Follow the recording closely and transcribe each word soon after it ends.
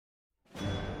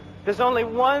There's only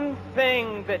one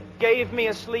thing that gave me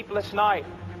a sleepless night.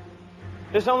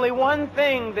 There's only one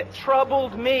thing that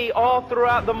troubled me all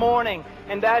throughout the morning,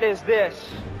 and that is this.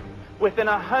 Within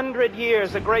 100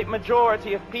 years, a great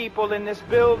majority of people in this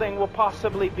building will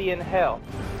possibly be in hell.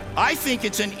 I think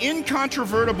it's an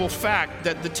incontrovertible fact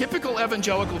that the typical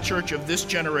evangelical church of this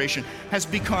generation has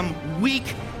become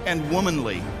weak and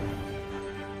womanly.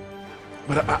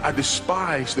 But I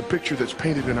despise the picture that's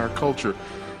painted in our culture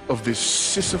of this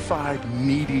sissified,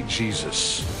 needy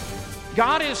Jesus.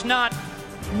 God is not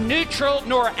neutral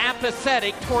nor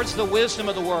apathetic towards the wisdom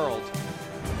of the world.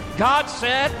 God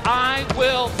said, I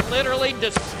will literally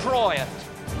destroy it.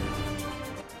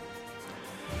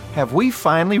 Have we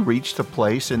finally reached a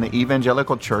place in the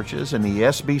evangelical churches, in the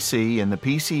SBC and the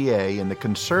PCA and the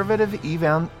conservative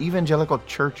evangelical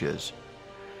churches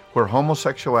where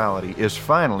homosexuality is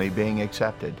finally being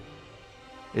accepted?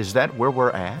 Is that where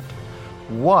we're at?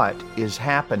 What is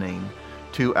happening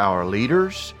to our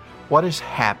leaders? What is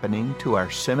happening to our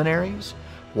seminaries?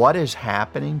 What is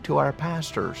happening to our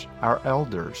pastors, our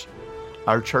elders,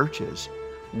 our churches?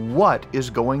 What is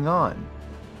going on?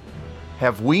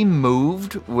 Have we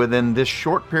moved within this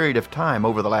short period of time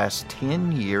over the last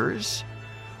 10 years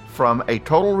from a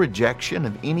total rejection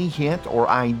of any hint or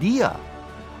idea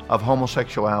of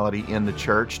homosexuality in the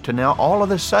church to now all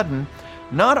of a sudden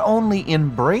not only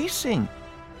embracing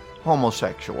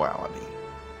homosexuality,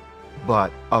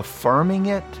 but affirming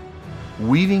it,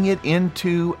 weaving it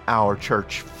into our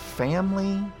church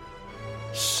family,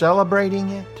 celebrating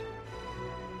it?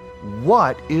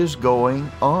 What is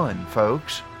going on,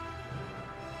 folks?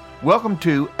 Welcome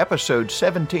to episode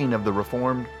 17 of the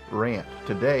Reformed Rant.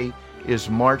 Today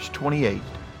is March 28th,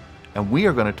 and we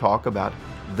are going to talk about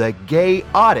the gay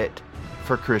audit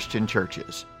for Christian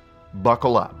churches.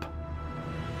 Buckle up.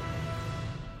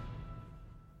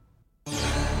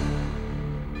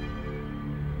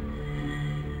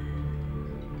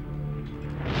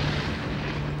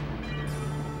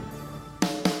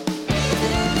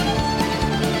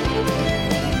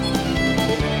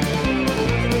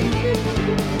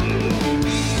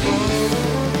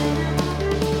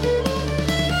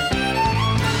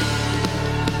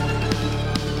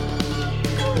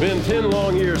 Been 10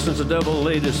 long years since the devil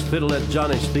laid his fiddle at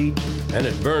Johnny's feet, and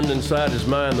it burned inside his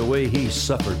mind the way he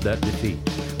suffered that defeat.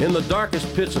 In the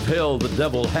darkest pits of hell, the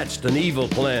devil hatched an evil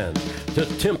plan to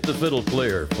tempt the fiddle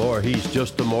player, for he's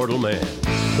just a mortal man.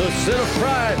 The sin of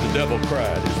pride, the devil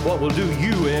cried, is what will do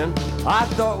you in. I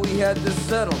thought we had this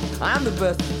settled. I'm the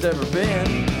best it's ever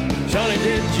been. Johnny,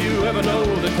 did you ever know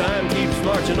the time keeps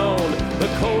marching on? The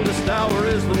coldest hour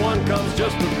is the one comes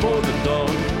just before the dawn.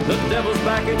 The devil's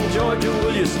back in Georgia,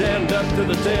 will you stand up to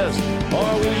the test?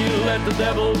 Or will you let the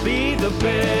devil be the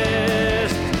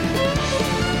best?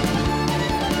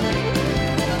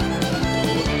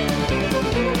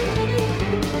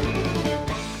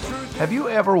 Have you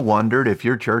ever wondered if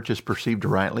your church is perceived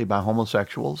rightly by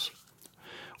homosexuals?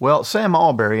 Well, Sam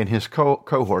Alberry and his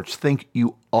cohorts think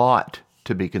you ought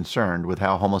to be concerned with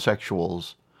how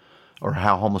homosexuals or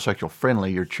how homosexual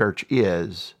friendly your church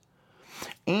is.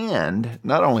 And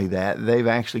not only that, they've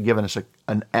actually given us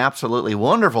an absolutely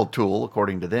wonderful tool,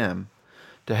 according to them,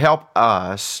 to help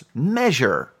us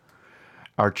measure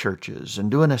our churches and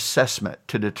do an assessment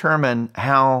to determine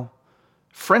how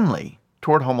friendly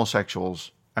toward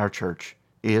homosexuals our church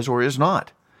is or is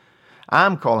not.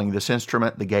 I'm calling this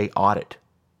instrument the gay audit,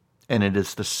 and it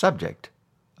is the subject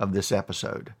of this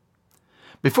episode.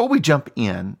 Before we jump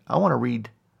in, I want to read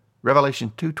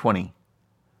Revelation 2:20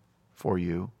 for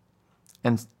you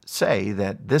and say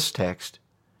that this text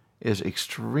is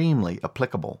extremely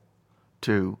applicable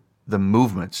to the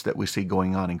movements that we see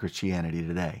going on in Christianity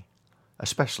today,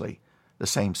 especially the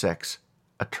same-sex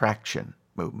attraction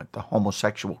movement, the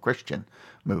homosexual Christian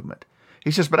movement. He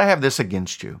says, "But I have this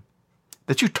against you,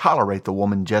 that you tolerate the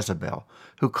woman Jezebel,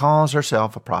 who calls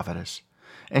herself a prophetess,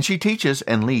 and she teaches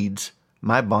and leads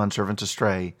my bondservants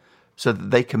astray, so that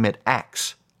they commit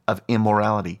acts of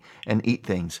immorality and eat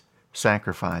things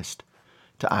sacrificed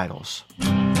to idols."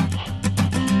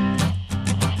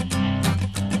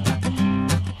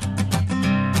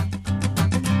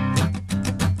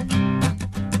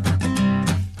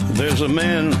 There's a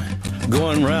man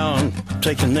going around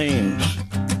taking names,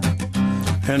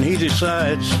 and he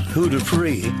decides who to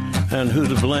free and who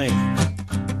to blame.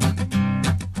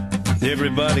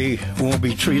 Everybody won't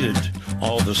be treated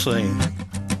all the same.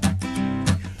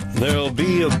 There'll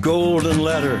be a golden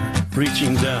ladder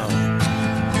reaching down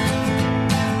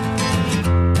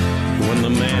when the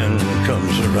man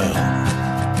comes around.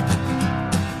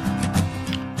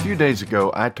 A few days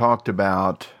ago, I talked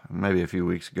about maybe a few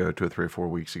weeks ago, 2 or 3 or 4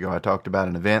 weeks ago, I talked about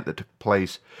an event that took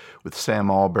place with Sam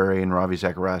Alberry and Ravi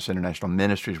Zacharias International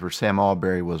Ministries, where Sam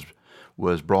Alberry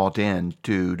was brought in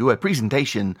to do a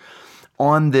presentation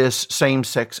on this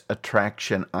same-sex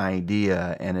attraction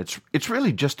idea, and it's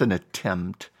really just an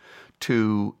attempt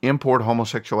to import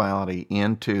homosexuality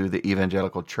into the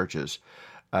evangelical churches.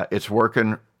 It's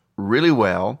working really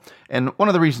well, and one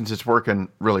of the reasons it's working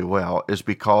really well is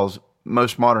because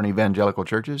most modern evangelical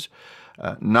churches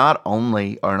not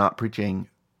only are not preaching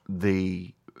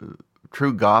the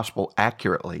true gospel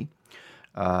accurately,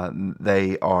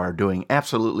 they are doing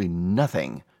absolutely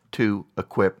nothing to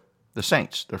equip the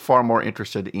saints. They're far more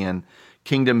interested in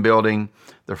kingdom building.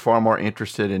 They're far more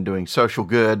interested in doing social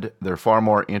good. They're far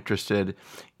more interested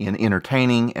in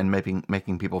entertaining and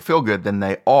making people feel good than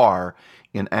they are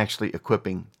in actually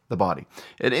equipping the body.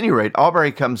 At any rate,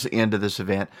 Alberry comes into this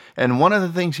event, and one of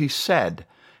the things he said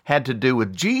had to do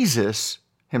with Jesus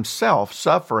himself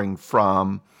suffering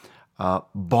from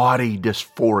body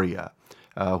dysphoria,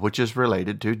 which is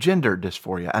related to gender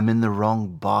dysphoria. I'm in the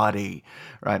wrong body,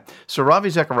 right? So Ravi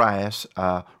Zacharias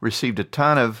received a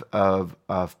ton of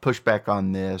pushback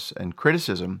on this and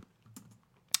criticism,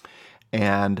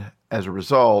 and as a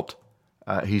result,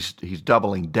 he's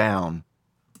doubling down.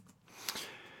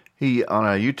 He, on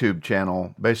a YouTube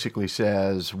channel, basically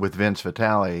says, with Vince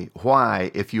Vitale, why,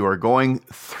 if you are going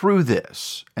through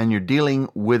this and you're dealing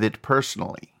with it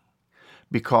personally,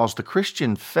 because the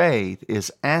Christian faith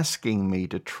is asking me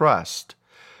to trust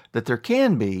that there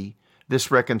can be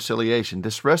this reconciliation,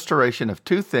 this restoration of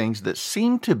two things that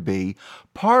seem to be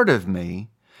part of me,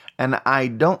 and I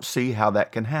don't see how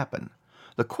that can happen.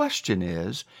 The question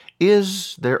is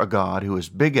there a God who is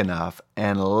big enough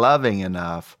and loving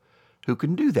enough who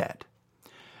can do that?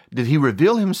 Did he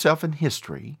reveal himself in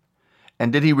history?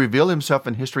 And did he reveal himself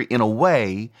in history in a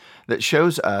way that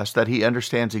shows us that he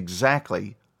understands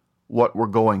exactly what we're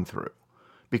going through?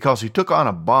 Because he took on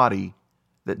a body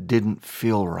that didn't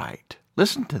feel right.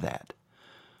 Listen to that.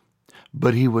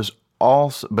 But he was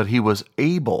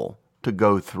able to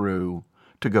go through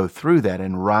that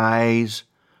and rise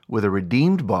with a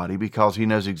redeemed body because he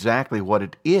knows exactly what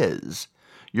it is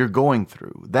you're going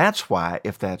through. That's why,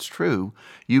 if that's true,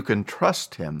 you can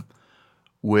trust him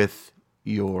with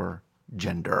your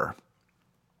gender.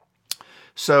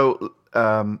 So,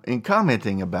 in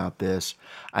commenting about this,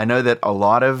 I know that a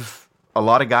lot of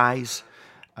guys,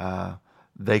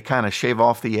 they kind of shave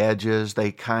off the edges,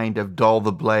 they kind of dull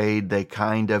the blade, they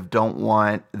kind of don't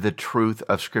want the truth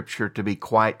of Scripture to be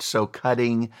quite so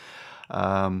cutting.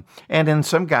 And then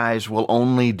some guys will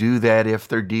only do that if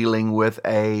they're dealing with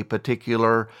a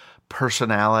particular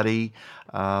personality,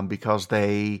 because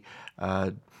they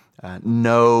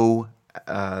know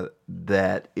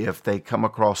that if they come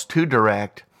across too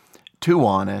direct, too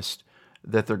honest,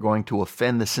 that they're going to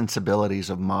offend the sensibilities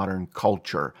of modern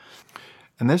culture.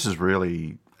 And this is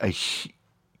really a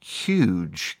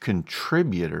huge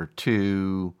contributor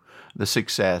to the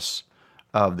success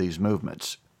of these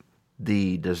movements.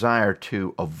 The desire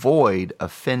to avoid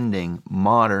offending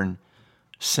modern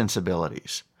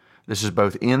sensibilities. This is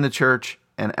both in the church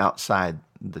and outside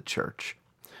the church,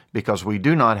 because we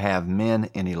do not have men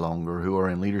any longer who are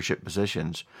in leadership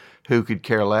positions who could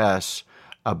care less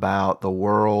about the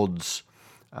world's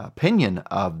opinion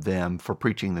of them for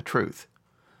preaching the truth.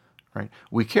 Right?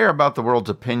 We care about the world's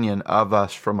opinion of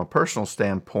us from a personal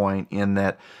standpoint in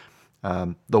that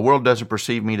the world doesn't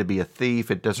perceive me to be a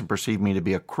thief. It doesn't perceive me to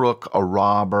be a crook, a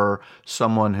robber,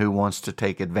 someone who wants to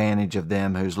take advantage of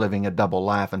them, who's living a double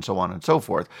life, and so on and so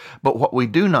forth. But what we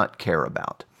do not care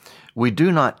about, we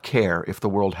do not care if the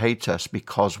world hates us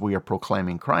because we are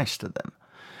proclaiming Christ to them.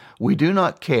 We do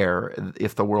not care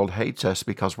if the world hates us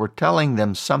because we're telling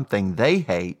them something they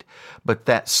hate, but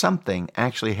that something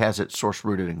actually has its source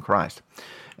rooted in Christ.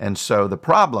 And so the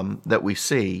problem that we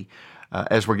see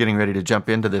as we're getting ready to jump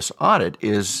into this audit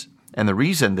is, and the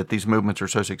reason that these movements are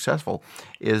so successful,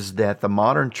 is that the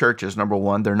modern churches, number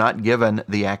one, they're not given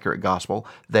the accurate gospel.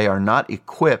 They are not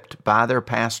equipped by their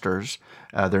pastors.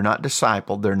 They're not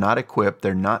discipled. They're not equipped.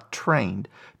 They're not trained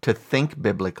to think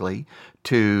biblically,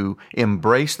 to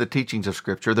embrace the teachings of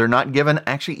Scripture. They're not given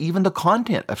actually even the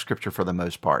content of Scripture for the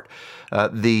most part.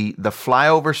 The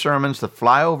flyover sermons, the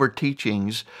flyover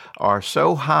teachings are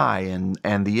so high,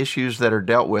 and the issues that are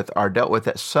dealt with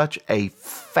at such a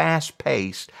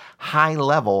fast-paced, high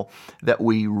level that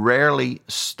we rarely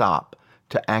stop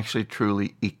to actually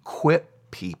truly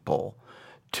equip people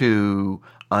to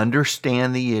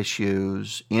understand the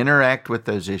issues, interact with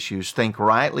those issues, think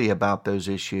rightly about those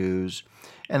issues,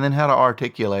 and then how to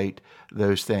articulate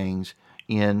those things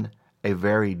in a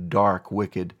very dark,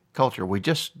 wicked culture. We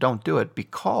just don't do it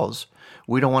because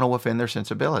we don't want to offend their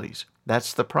sensibilities.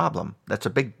 That's the problem. That's a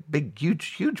big,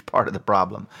 huge part of the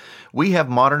problem. We have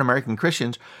modern American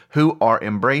Christians who are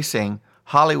embracing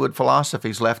Hollywood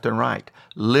philosophies left and right,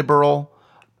 liberal,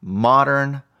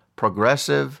 modern,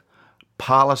 progressive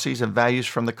policies and values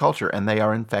from the culture, and they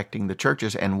are infecting the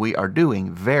churches, and we are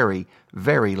doing very,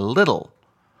 very little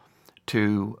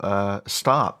to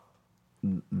stop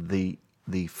the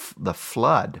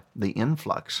flood, the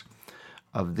influx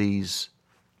of these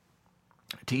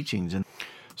teachings. And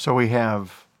so we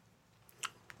have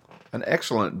an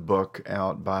excellent book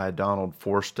out by Donald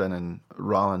Forston and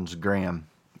Rollins Graham,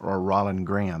 or Rollin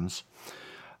Grahams,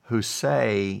 who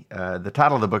say, the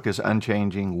title of the book is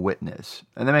Unchanging Witness,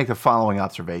 and they make the following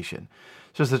observation.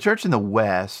 It says, the church in the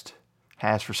West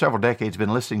has for several decades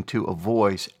been listening to a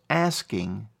voice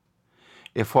asking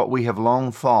if what we have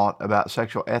long thought about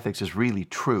sexual ethics is really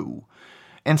true,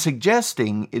 and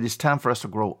suggesting it is time for us to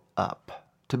grow up,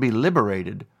 to be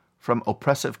liberated from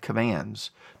oppressive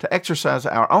commands, to exercise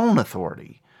our own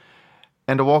authority,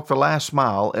 and to walk the last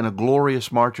mile in a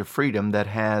glorious march of freedom that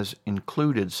has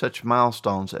included such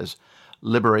milestones as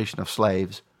liberation of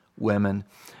slaves, women,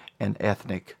 and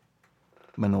ethnic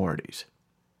minorities.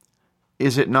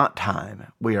 Is it not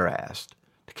time, we are asked,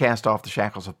 to cast off the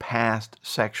shackles of past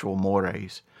sexual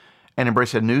mores and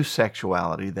embrace a new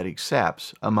sexuality that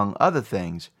accepts, among other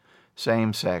things,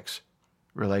 same-sex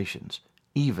relations,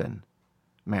 even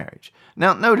marriage?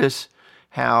 Now, notice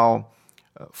how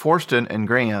Forston and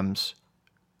Graham's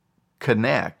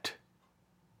connect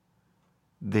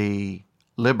the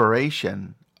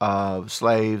liberation of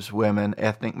slaves, women,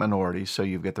 ethnic minorities. So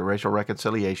you've got the racial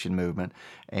reconciliation movement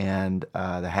and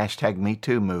the hashtag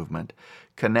 #MeToo movement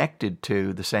connected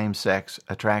to the same-sex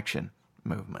attraction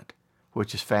movement,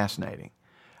 which is fascinating.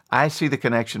 I see the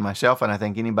connection myself, and I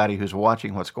think anybody who's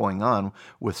watching what's going on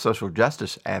with social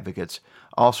justice advocates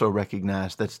also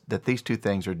recognize that these two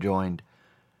things are joined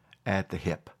at the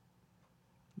hip.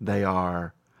 They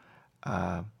are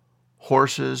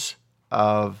horses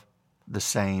of the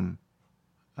same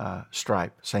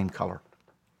stripe, same color.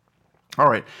 All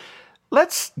right,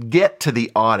 let's get to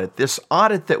the audit. This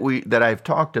audit that I've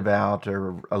talked about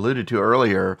or alluded to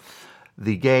earlier,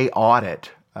 the gay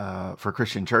audit for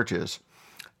Christian churches,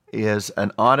 is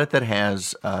an audit that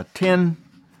has 10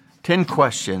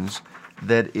 questions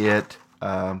that it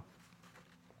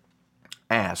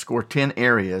asks, or 10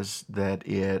 areas that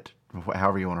it,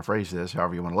 however you want to phrase this,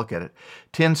 however you want to look at it,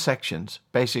 10 sections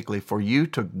basically for you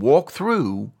to walk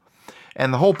through.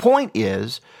 And the whole point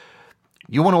is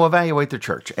you want to evaluate the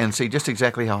church and see just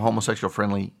exactly how homosexual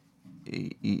friendly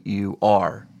you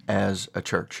are as a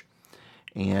church.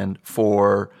 And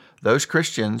for those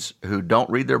Christians who don't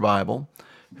read their Bible,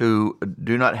 who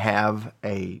do not have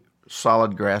a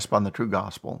solid grasp on the true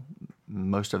gospel,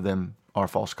 most of them are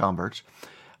false converts,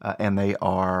 and they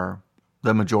are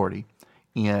the majority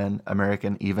in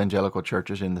American evangelical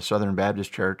churches, in the Southern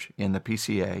Baptist Church, in the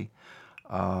PCA.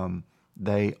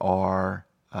 They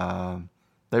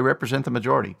represent the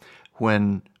majority.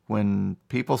 When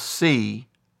people see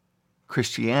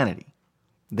Christianity,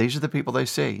 these are the people they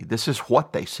see. This is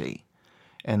what they see.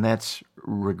 And that's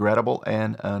regrettable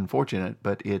and unfortunate,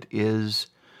 but it is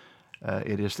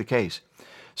the case.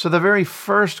 So the very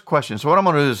first question, so what I'm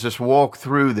going to do is just walk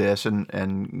through this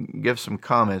and give some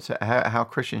comments how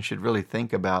Christians should really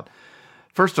think about,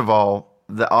 first of all,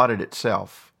 the audit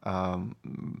itself.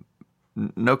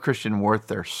 No Christian worth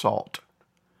their salt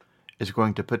is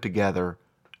going to put together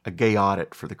a gay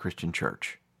audit for the Christian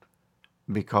church,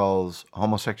 because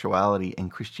homosexuality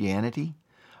and Christianity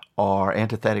are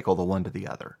antithetical the one to the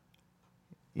other.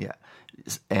 Yeah.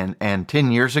 And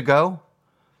 10 years ago,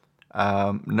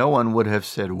 no one would have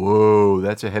said, whoa,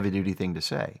 that's a heavy-duty thing to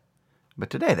say. But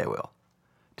today they will.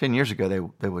 10 years ago,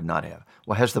 they would not have.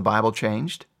 Well, has the Bible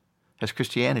changed? Has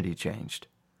Christianity changed?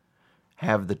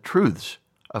 Have the truths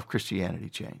of Christianity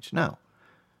changed? No.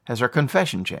 Has our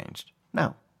confession changed?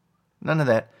 No. None of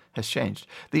that has changed.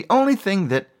 The only thing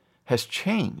that has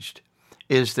changed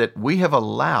is that we have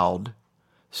allowed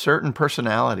certain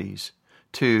personalities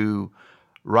to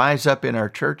rise up in our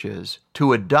churches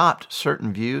to adopt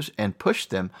certain views and push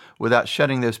them without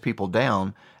shutting those people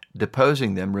down,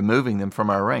 deposing them, removing them from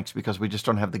our ranks, because we just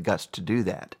don't have the guts to do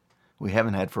that. We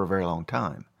haven't had for a very long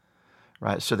time,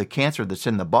 right? So the cancer that's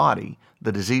in the body,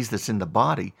 the disease that's in the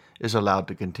body, is allowed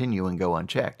to continue and go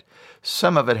unchecked.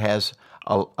 Some of it has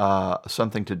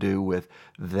something to do with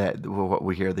that, what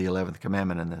we hear, the 11th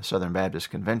Commandment in the Southern Baptist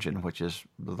Convention, which is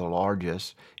the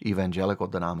largest evangelical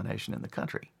denomination in the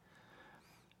country.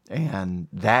 And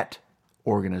that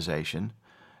organization,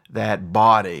 that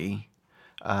body,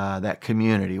 that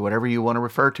community, whatever you want to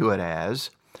refer to it as,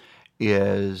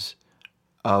 is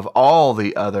of all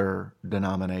the other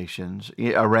denominations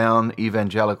around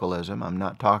evangelicalism. I'm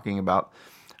not talking about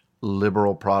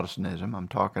liberal Protestantism. I'm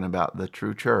talking about the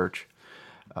true church.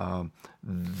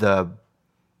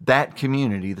 That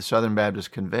community, the Southern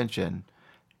Baptist Convention,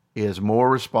 is more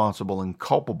responsible and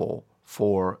culpable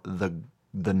for the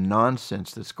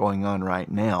nonsense that's going on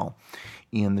right now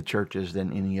in the churches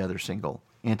than any other single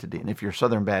entity. And if you're a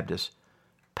Southern Baptist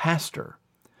pastor,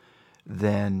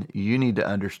 then you need to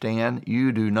understand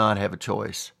you do not have a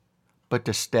choice but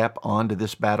to step onto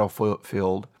this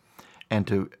battlefield and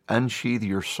to unsheath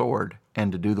your sword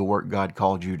and to do the work God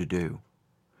called you to do.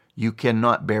 You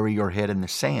cannot bury your head in the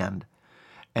sand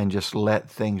and just let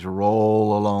things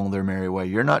roll along their merry way.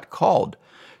 You're not called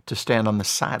to stand on the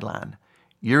sideline.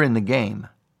 You're in the game.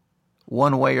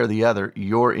 One way or the other,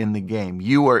 you're in the game.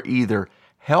 You are either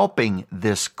helping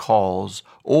this cause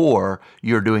or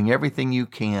you're doing everything you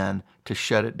can to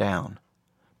shut it down.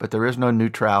 But there is no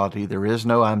neutrality. There is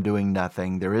no I'm doing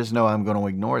nothing. There is no I'm going to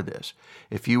ignore this.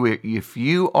 If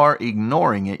you are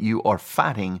ignoring it, you are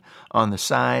fighting on the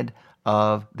side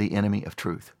of the enemy of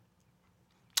truth.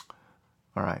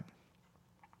 All right.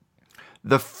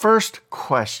 The first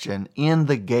question in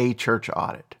the gay church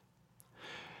audit,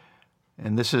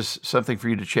 and this is something for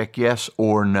you to check yes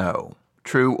or no,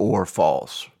 true or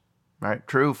false, right?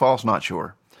 True, false, not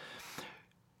sure.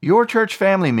 Your church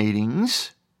family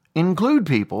meetings include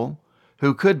people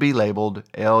who could be labeled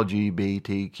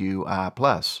LGBTQI+,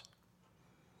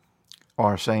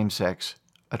 or same-sex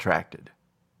attracted.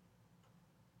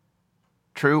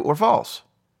 True or false?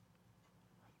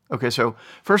 Okay, so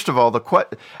first of all,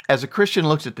 as a Christian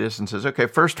looks at this and says, okay,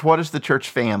 first, what is the church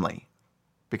family?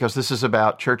 Because this is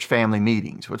about church family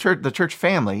meetings. Well, the church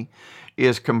family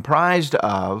is comprised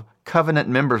of covenant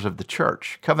members of the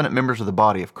church, covenant members of the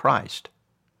body of Christ.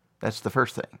 That's the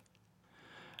first thing.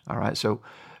 All right, so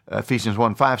Ephesians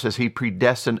 1:5 says, He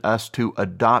predestined us to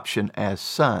adoption as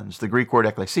sons. The Greek word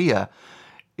ekklesia,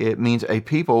 it means a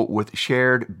people with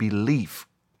shared belief,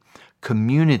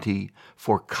 community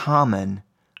for common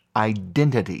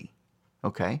identity.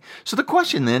 Okay? So the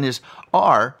question then is,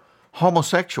 are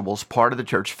homosexuals part of the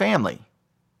church family?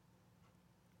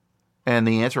 And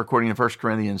the answer, according to 1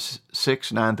 Corinthians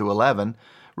 6:9-11,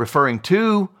 referring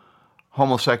to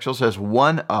homosexuals as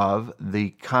one of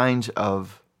the kind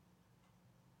of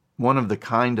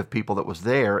people that was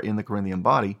there in the Corinthian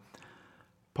body,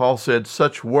 Paul said,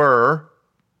 such were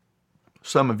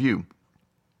some of you,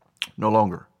 no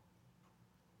longer.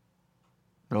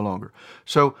 No longer.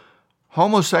 So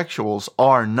homosexuals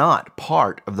are not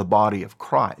part of the body of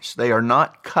Christ. They are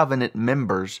not covenant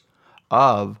members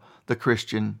of the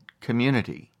Christian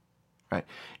community. Right?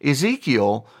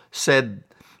 Ezekiel said,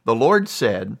 the Lord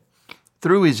said,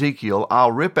 through Ezekiel,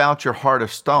 I'll rip out your heart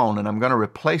of stone and I'm going to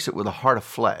replace it with a heart of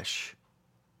flesh.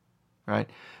 Right?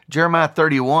 Jeremiah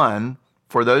 31,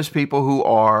 for those people who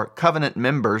are covenant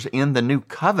members in the new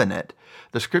covenant,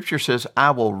 the scripture says,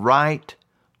 I will write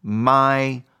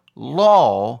my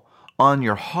law on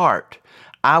your heart.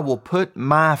 I will put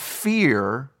my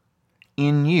fear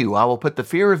in you. I will put the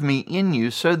fear of me in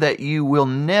you so that you will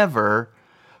never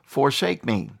forsake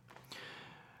me.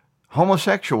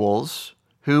 Homosexuals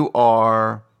who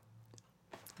are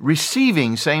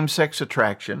receiving same-sex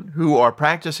attraction, who are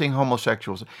practicing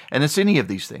homosexuals, and it's any of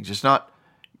these things. It's not,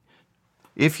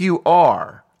 if you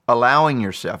are allowing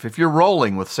yourself, if you're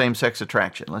rolling with same-sex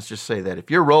attraction, let's just say that,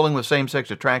 if you're rolling with same-sex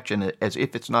attraction as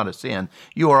if it's not a sin,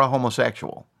 you are a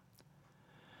homosexual.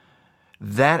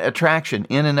 That attraction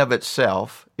in and of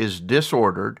itself is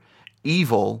disordered,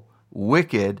 evil,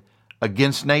 wicked,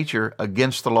 against nature,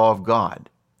 against the law of God.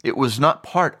 It was not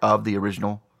part of the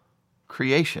original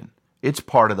creation. It's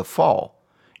part of the fall.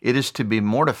 It is to be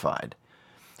mortified.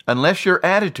 Unless your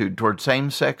attitude toward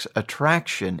same-sex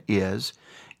attraction is,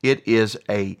 it is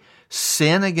a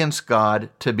sin against God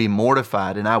to be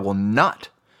mortified, and I will not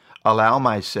allow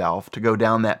myself to go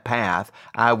down that path.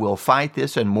 I will fight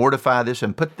this and mortify this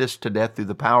and put this to death through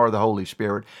the power of the Holy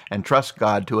Spirit and trust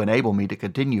God to enable me to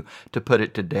continue to put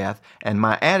it to death. And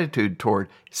my attitude toward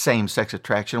same-sex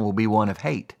attraction will be one of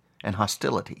hate and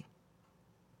hostility.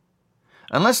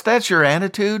 Unless that's your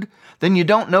attitude, then you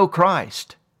don't know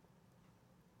Christ.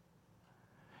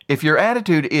 If your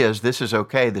attitude is, this is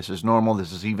okay, this is normal,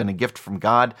 this is even a gift from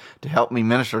God to help me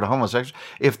minister to homosexuals,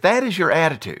 if that is your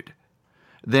attitude,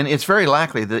 then it's very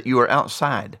likely that you are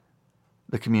outside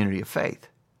the community of faith.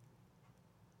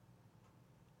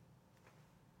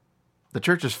 The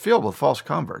church is filled with false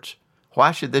converts.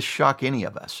 Why should this shock any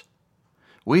of us?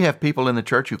 We have people in the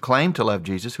church who claim to love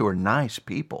Jesus who are nice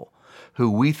people, who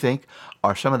we think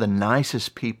are some of the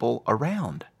nicest people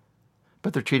around,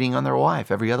 but they're cheating on their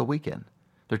wife every other weekend.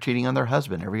 They're cheating on their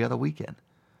husband every other weekend.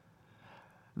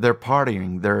 They're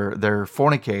partying, they're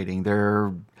fornicating,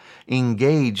 they're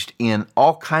engaged in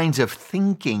all kinds of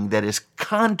thinking that is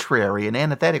contrary and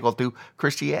antithetical to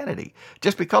Christianity.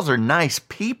 Just because they're nice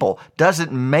people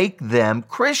doesn't make them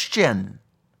Christian.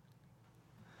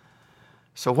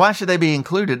 So why should they be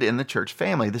included in the church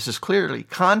family? This is clearly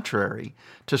contrary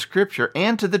to Scripture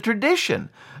and to the tradition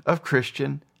of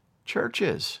Christian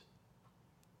churches.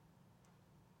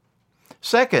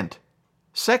 Second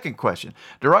question,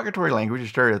 derogatory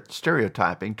language or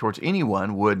stereotyping towards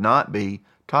anyone would not be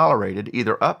tolerated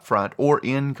either up front or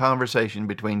in conversation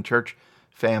between church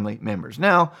family members.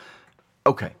 Now,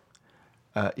 okay,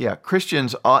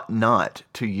 Christians ought not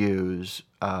to use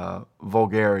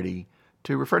vulgarity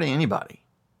to refer to anybody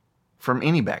from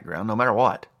any background, no matter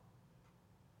what.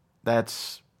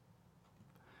 That's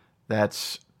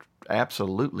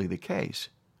absolutely the case.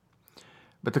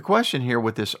 But the question here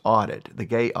with this audit, the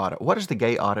gay audit, what is the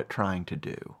gay audit trying to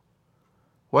do?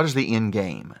 What is the end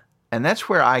game? And that's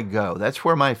where I go. That's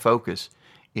where my focus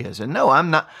is. And no,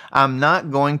 I'm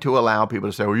not going to allow people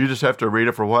to say, well, you just have to read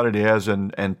it for what it is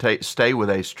and stay with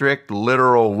a strict,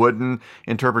 literal, wooden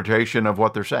interpretation of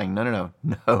what they're saying.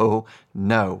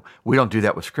 No. We don't do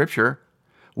that with Scripture.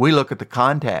 We look at the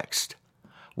context.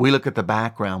 We look at the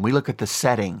background. We look at the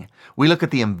setting. We look at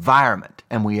the environment,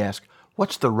 and we ask,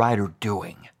 what's the writer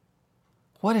doing?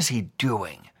 What is he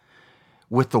doing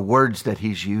with the words that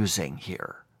he's using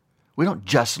here? We don't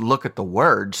just look at the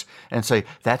words and say,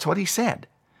 that's what he said.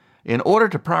 In order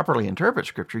to properly interpret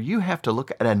Scripture, you have to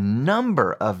look at a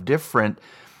number of different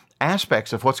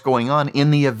aspects of what's going on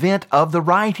in the event of the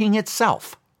writing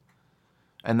itself.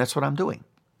 And that's what I'm doing.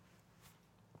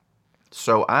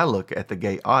 So I look at the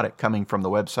gay audit coming from the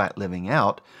website Living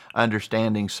Out,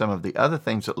 understanding some of the other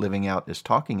things that Living Out is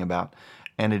talking about,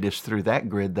 and it is through that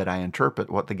grid that I interpret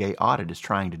what the gay audit is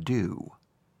trying to do.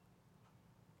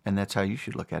 And that's how you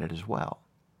should look at it as well.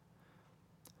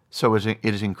 So it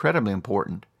is incredibly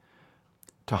important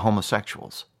to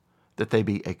homosexuals that they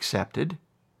be accepted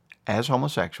as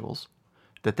homosexuals,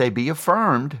 that they be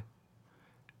affirmed,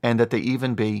 and that they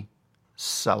even be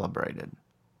celebrated.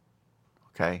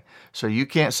 Okay? So you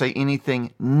can't say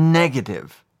anything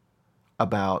negative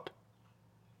about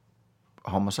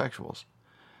homosexuals.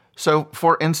 So,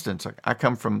 for instance, I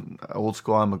come from old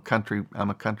school. I'm a country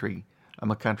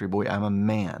boy. I'm a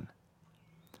man.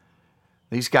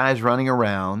 These guys running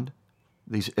around,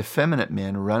 these effeminate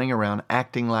men running around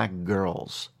acting like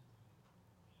girls.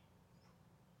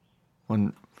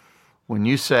 When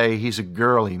you say he's a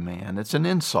girly man, it's an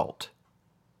insult.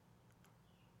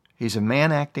 He's a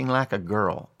man acting like a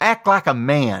girl. Act like a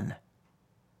man.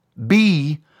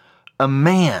 Be a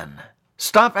man.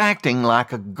 Stop acting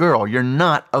like a girl. You're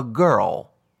not a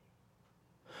girl.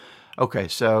 Okay,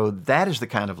 so that is the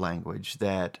kind of language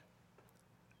that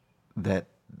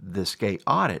this gay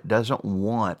audit doesn't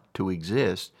want to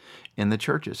exist in the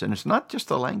churches. And it's not just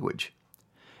the language.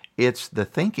 It's the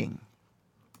thinking.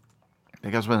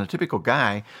 Because when a typical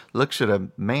guy looks at a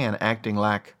man acting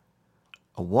like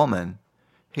a woman,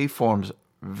 he forms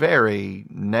very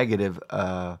negative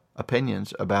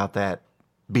opinions about that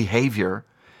behavior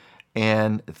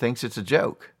and thinks it's a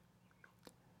joke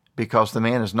because the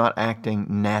man is not acting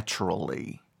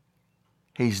naturally.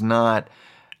 He's not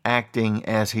acting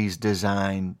as he's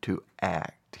designed to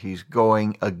act. He's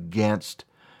going against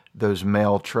those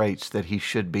male traits that he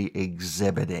should be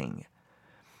exhibiting.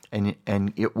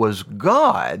 And it was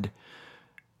God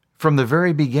from the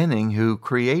very beginning who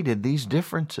created these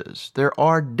differences. There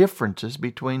are differences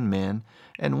between men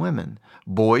and women.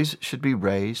 Boys should be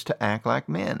raised to act like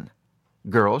men.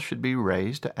 Girls should be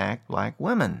raised to act like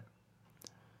women.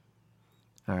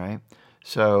 All right?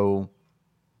 So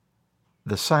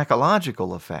the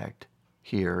psychological effect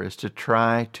here is to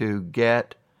try to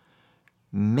get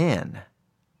men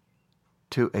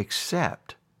to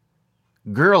accept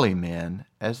girly men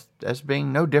as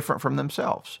being no different from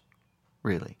themselves,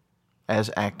 really,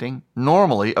 as acting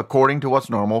normally according to what's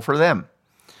normal for them.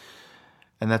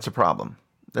 And that's a problem.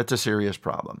 That's a serious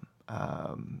problem.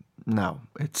 No,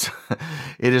 it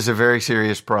is a very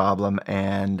serious problem,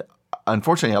 and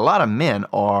unfortunately, a lot of men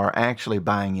are actually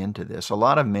buying into this. A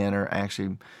lot of men are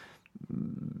actually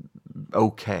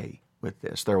okay with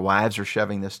this. Their wives are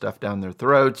shoving this stuff down their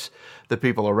throats. The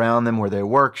people around them where they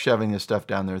work shoving this stuff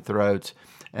down their throats,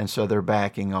 and so they're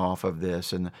backing off of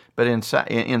this. But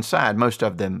inside,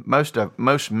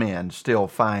 most men still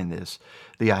find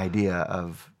the idea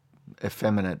of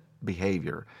effeminate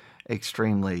behavior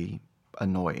extremely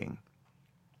annoying.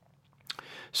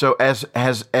 So as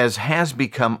has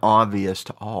become obvious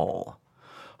to all,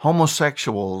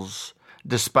 homosexuals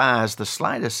despise the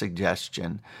slightest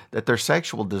suggestion that their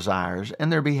sexual desires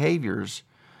and their behaviors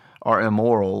are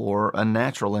immoral or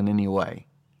unnatural in any way.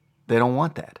 They don't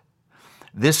want that.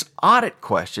 This audit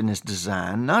question is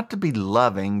designed not to be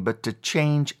loving, but to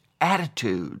change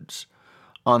attitudes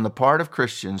on the part of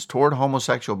Christians toward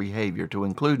homosexual behavior to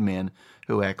include men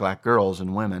who act like girls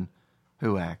and women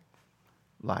who act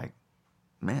like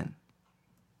men.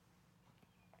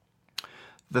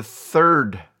 The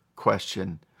third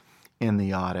question in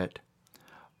the audit: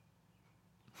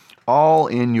 all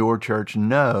in your church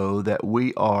know that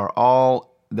we all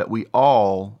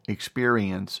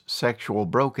experience sexual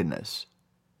brokenness,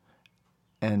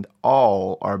 and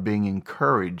all are being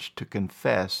encouraged to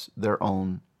confess their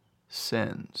own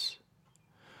sins.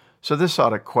 So this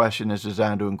audit question is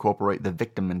designed to incorporate the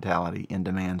victim mentality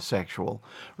into man's sexual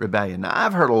rebellion. Now,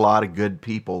 I've heard a lot of good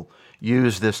people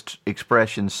use this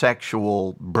expression,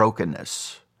 sexual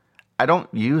brokenness. I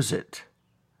don't use it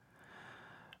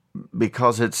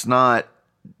because it's not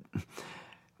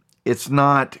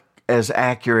as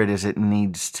accurate as it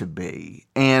needs to be.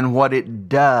 And what it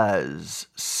does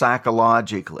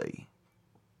psychologically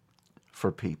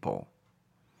for people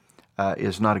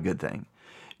is not a good thing.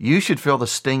 You should feel the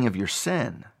sting of your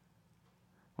sin.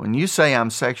 When you say I'm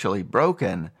sexually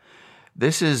broken,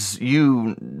 this is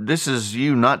you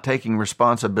not taking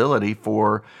responsibility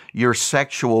for your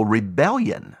sexual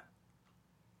rebellion,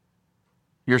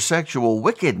 your sexual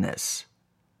wickedness.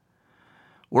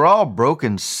 We're all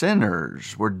broken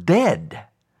sinners. We're dead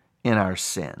in our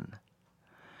sin.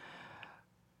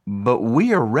 But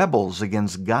we are rebels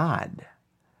against God.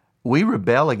 We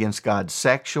rebel against God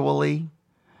sexually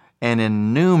and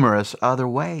in numerous other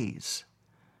ways.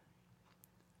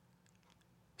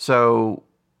 So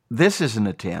this is an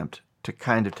attempt to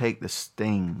kind of take the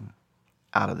sting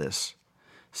out of this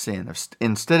sin.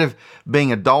 Instead of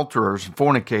being adulterers,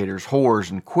 fornicators, whores,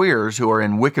 and queers who are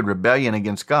in wicked rebellion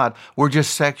against God, we're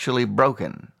just sexually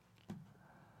broken.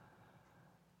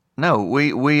 No,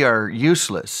 we are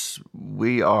useless.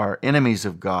 We are enemies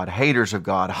of God, haters of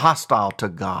God, hostile to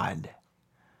God.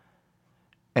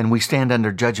 And we stand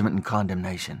under judgment and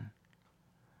condemnation.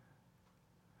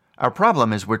 Our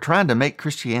problem is we're trying to make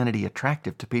Christianity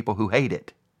attractive to people who hate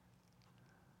it.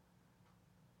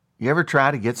 You ever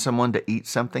try to get someone to eat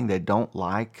something they don't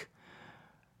like?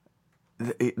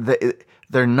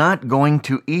 They're not going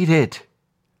to eat it.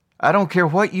 I don't care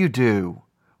what you do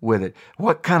with it,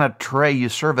 what kind of tray you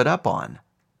serve it up on.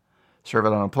 Serve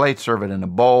it on a plate, serve it in a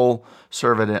bowl,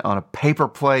 serve it on a paper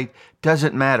plate.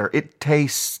 Doesn't matter. It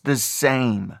tastes the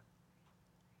same.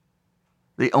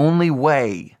 The only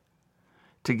way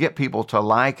to get people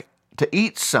to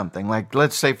eat something, like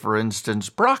let's say for instance,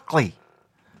 broccoli.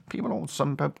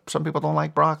 Some people don't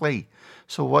like broccoli.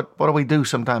 So what do we do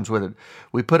sometimes with it?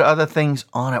 We put other things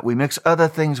on it. We mix other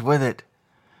things with it.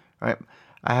 Right?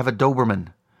 I have a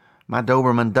Doberman. My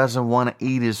Doberman doesn't want to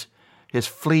eat his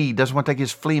flea, doesn't want to take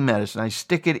his flea medicine. I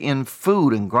stick it in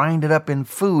food and grind it up in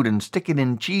food and stick it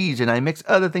in cheese, and I mix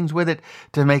other things with it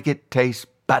to make it taste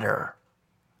better.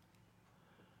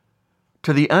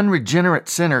 To the unregenerate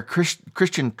sinner,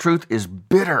 Christian truth is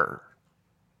bitter.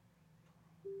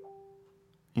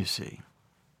 You see,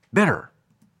 bitter.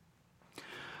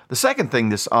 The second thing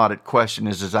this audit question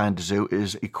is designed to do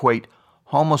is equate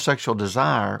homosexual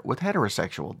desire with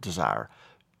heterosexual desire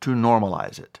to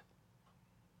normalize it.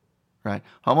 Right?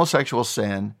 Homosexual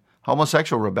sin,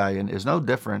 homosexual rebellion is no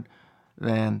different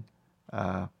than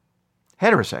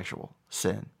heterosexual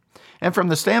sin. And from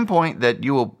the standpoint that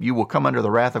you will come under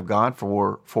the wrath of God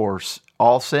for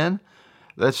all sin,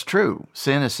 that's true.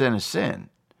 Sin is sin is sin.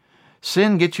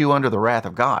 Sin gets you under the wrath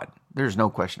of God. There's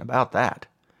no question about that.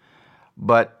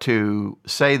 But to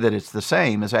say that it's the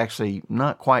same is actually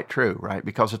not quite true, right?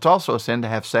 Because it's also a sin to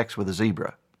have sex with a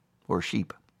zebra or a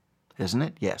sheep, isn't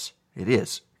it? Yes, it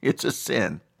is. It's a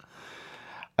sin.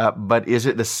 But is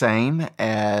it the same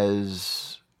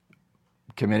as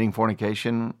committing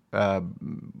fornication,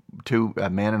 to a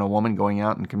man and a woman going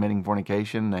out and committing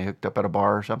fornication, they hooked up at a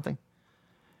bar or something?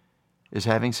 Is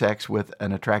having sex with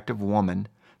an attractive woman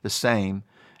the same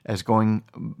as going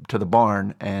to the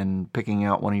barn and picking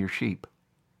out one of your sheep?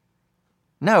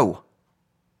 No.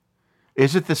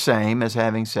 Is it the same as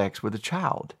having sex with a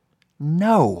child?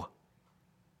 No.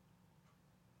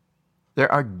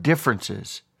 There are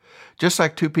differences. Just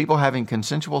like two people having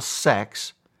consensual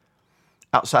sex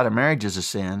outside of marriage is a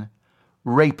sin,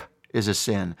 rape is a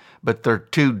sin, but there are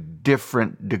two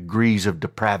different degrees of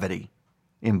depravity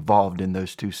involved in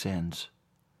those two sins.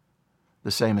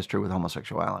 The same is true with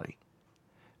homosexuality.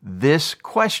 This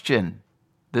question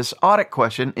This audit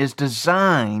question is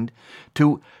designed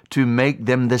to make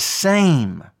them the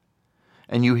same.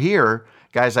 And you hear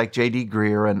guys like J.D.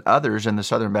 Greer and others in the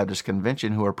Southern Baptist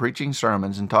Convention who are preaching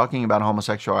sermons and talking about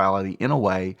homosexuality in a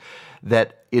way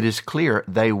that it is clear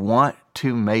they want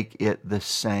to make it the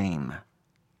same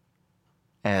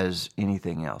as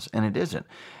anything else. And it isn't.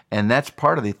 And that's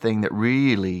part of the thing that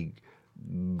really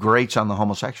grates on the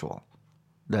homosexual,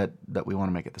 that we want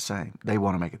to make it the same. They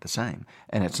want to make it the same.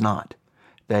 And it's not.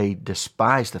 They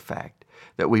despise the fact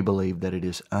that we believe that it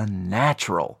is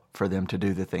unnatural for them to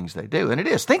do the things they do. And it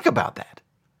is. Think about that.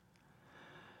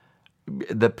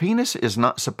 The penis is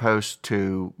not supposed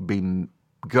to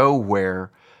go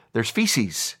where there's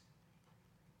feces.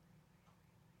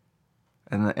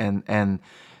 And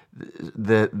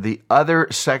the other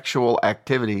sexual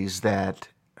activities that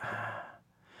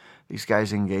these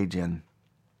guys engage in,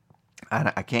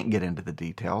 I can't get into the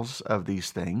details of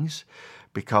these things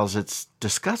because it's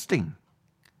disgusting.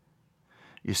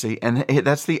 You see, and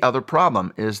that's the other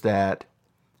problem, is that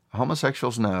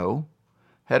homosexuals know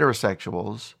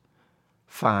heterosexuals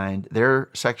find their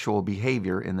sexual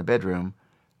behavior in the bedroom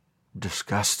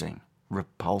disgusting,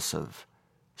 repulsive,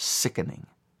 sickening.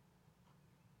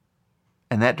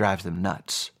 And that drives them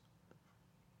nuts.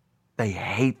 They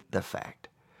hate the fact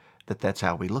that that's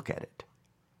how we look at it.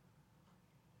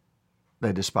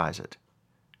 They despise it.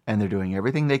 And they're doing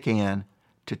everything they can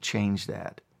to change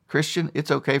that. Christian,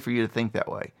 it's okay for you to think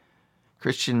that way.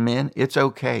 Christian men, it's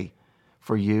okay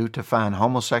for you to find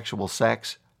homosexual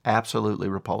sex absolutely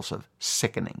repulsive,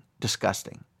 sickening,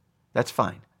 disgusting. That's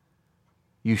fine.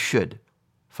 You should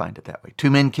find it that way.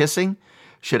 Two men kissing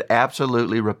should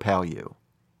absolutely repel you.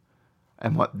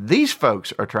 And what these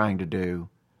folks are trying to do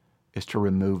is to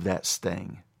remove that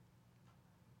sting.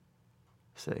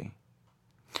 See?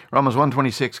 Romans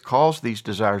 1:26 calls these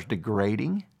desires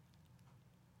degrading.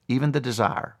 Even the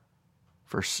desire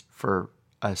for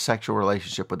a sexual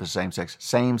relationship with the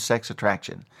same-sex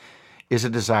attraction is a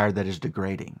desire that is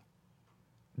degrading,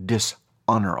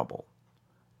 dishonorable.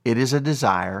 It is a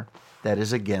desire that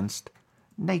is against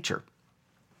nature.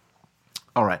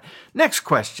 All right, next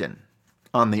question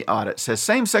on the audit says,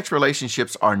 same-sex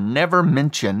relationships are never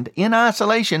mentioned in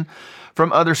isolation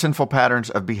from other sinful patterns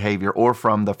of behavior or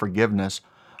from the forgiveness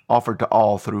offered to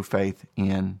all through faith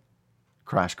in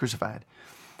Christ crucified.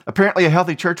 Apparently, a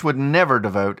healthy church would never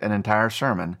devote an entire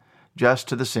sermon just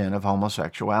to the sin of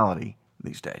homosexuality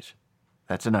these days.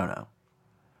 That's a no-no.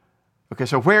 Okay,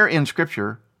 so where in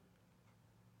Scripture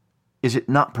is it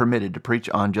not permitted to preach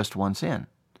on just one sin?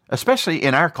 Especially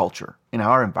in our culture, in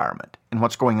our environment, in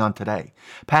what's going on today.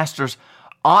 Pastors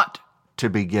ought to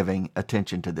be giving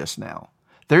attention to this now.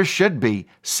 There should be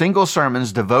single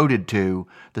sermons devoted to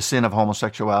the sin of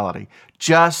homosexuality,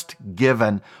 just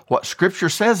given what Scripture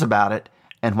says about it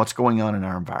and what's going on in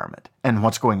our environment and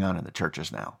what's going on in the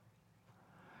churches now.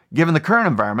 Given the current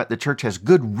environment, the church has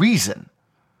good reason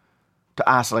to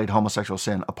isolate homosexual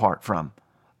sin apart from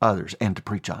others and to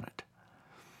preach on it.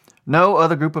 No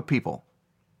other group of people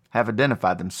have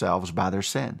identified themselves by their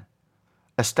sin,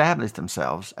 established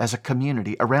themselves as a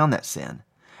community around that sin,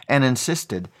 and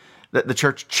insisted that the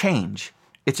church change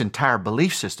its entire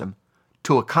belief system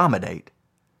to accommodate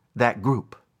that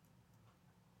group.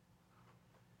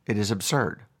 It is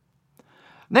absurd.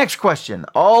 Next question.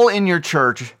 All in your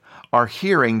church are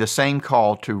hearing the same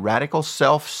call to radical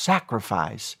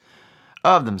self-sacrifice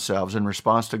of themselves in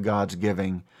response to God's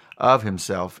giving of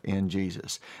Himself in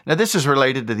Jesus. Now, this is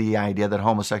related to the idea that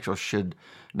homosexuals should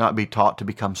not be taught to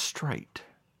become straight.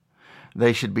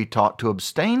 They should be taught to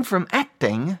abstain from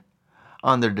acting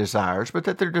on their desires, but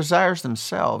that their desires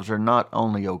themselves are not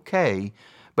only okay,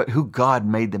 but who God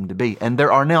made them to be. And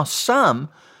there are now some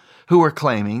who are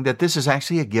claiming that this is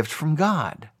actually a gift from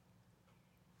God.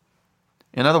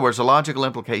 In other words, the logical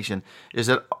implication is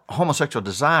that homosexual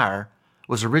desire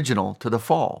was original to the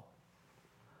fall.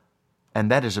 And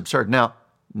that is absurd. Now,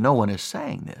 no one is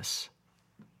saying this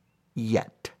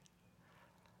yet.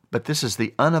 But this is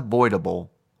the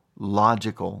unavoidable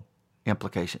logical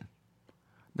implication.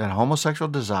 That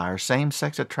homosexual desire,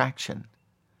 same-sex attraction,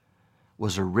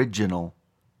 was original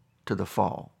to the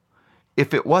fall.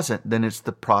 If it wasn't, then it's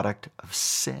the product of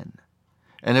sin.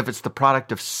 And if it's the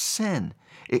product of sin,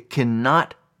 it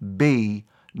cannot be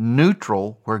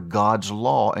neutral where God's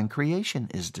law and creation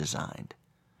is designed.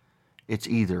 It's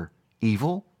either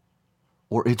evil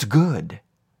or it's good.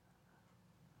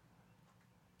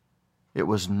 It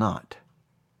was not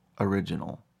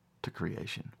original to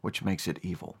creation, which makes it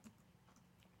evil.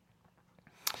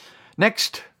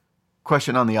 Next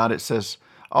question on the audit says,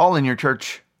 all in your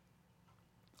church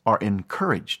are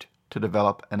encouraged to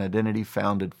develop an identity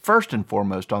founded first and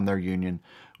foremost on their union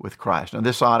with Christ. Now,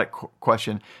 this audit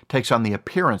question takes on the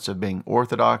appearance of being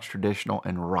orthodox, traditional,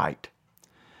 and right.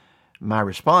 My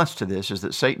response to this is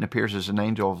that Satan appears as an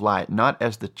angel of light, not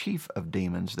as the chief of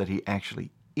demons that he actually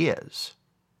is.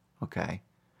 Okay?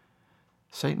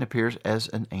 Satan appears as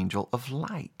an angel of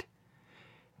light.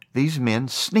 These men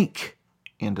sneak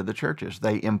into the churches.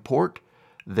 They import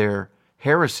their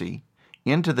heresy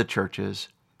into the churches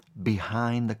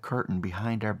behind the curtain,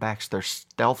 behind our backs. They're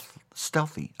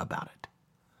stealthy about it.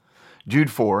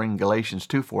 Jude 4 and Galatians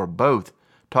 2:4 both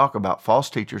talk about false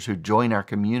teachers who join our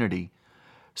community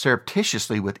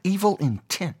surreptitiously with evil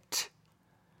intent,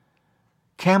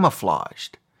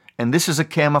 camouflaged. And this is a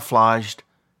camouflaged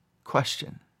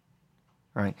question,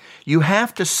 right? You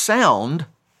have to sound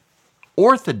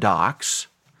orthodox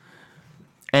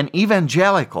and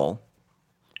evangelical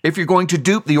if you're going to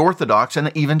dupe the orthodox and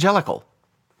the evangelical.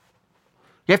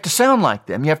 You have to sound like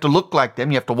them. You have to look like them.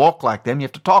 You have to walk like them. You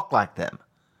have to talk like them.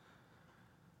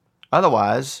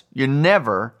 Otherwise, you're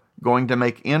never going to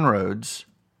make inroads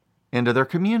into their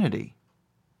community.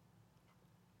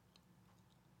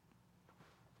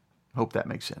 Hope that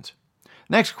makes sense.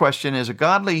 Next question is, a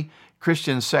godly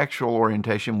Christian sexual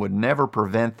orientation would never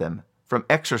prevent them from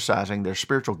exercising their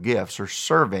spiritual gifts or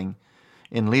serving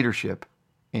in leadership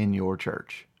in your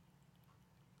church.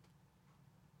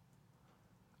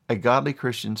 A godly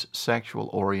Christian's sexual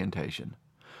orientation.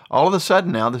 All of a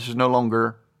sudden now, this is no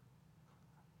longer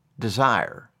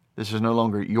desire. This is no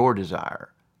longer your desire.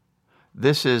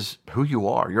 This is who you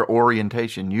are, your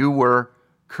orientation. You were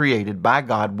created by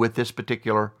God with this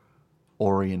particular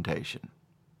orientation.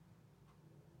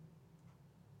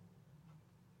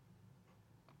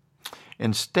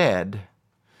 Instead,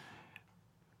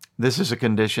 this is a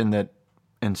condition that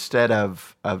instead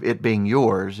of it being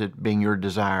yours, it being your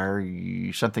desire,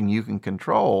 something you can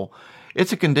control,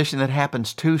 it's a condition that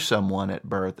happens to someone at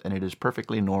birth, and it is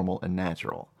perfectly normal and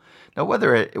natural. Now,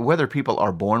 whether people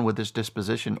are born with this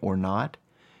disposition or not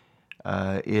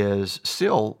is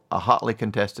still a hotly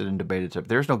contested and debated subject.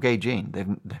 There's no gay gene.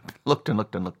 They've looked and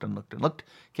looked and looked and looked and looked.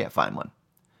 Can't find one.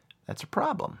 That's a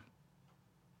problem.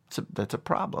 That's a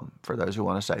problem for those who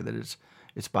want to say that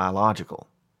it's biological.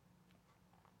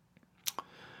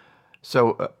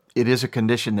 So it is a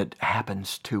condition that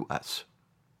happens to us.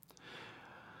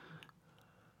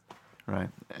 Right?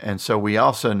 And so we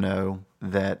also know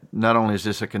that not only is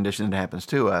this a condition that happens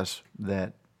to us,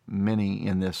 that many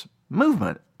in this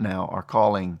movement now are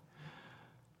calling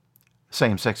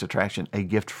same-sex attraction a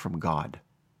gift from God.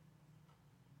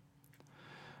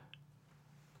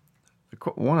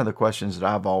 One of the questions that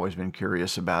I've always been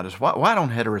curious about is why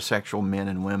don't heterosexual men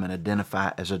and women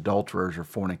identify as adulterers or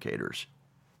fornicators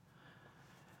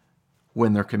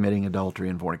when they're committing adultery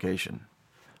and fornication?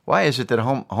 Why is it that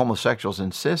homosexuals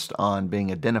insist on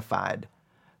being identified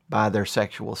by their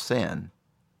sexual sin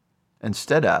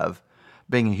instead of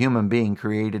being a human being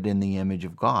created in the image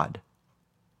of God?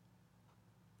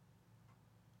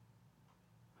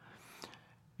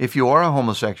 If you are a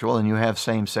homosexual and you have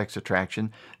same-sex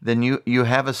attraction, then you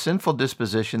have a sinful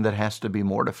disposition that has to be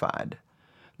mortified.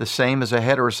 The same as a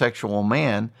heterosexual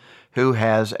man who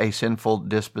has a sinful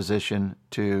disposition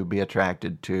to be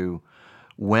attracted to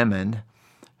women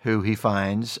who he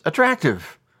finds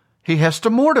attractive. He has to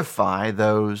mortify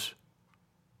those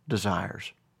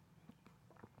desires.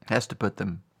 Has to put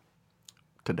them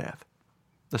to death.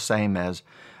 The same as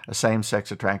a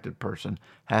same-sex attracted person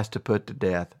has to put to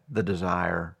death the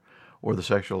desire or the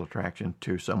sexual attraction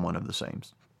to someone of the same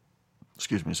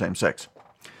sex.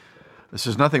 This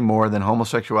is nothing more than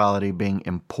homosexuality being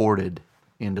imported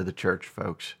into the church,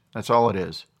 folks. That's all it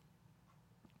is.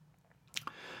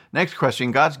 Next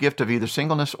question, God's gift of either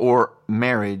singleness or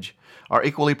marriage are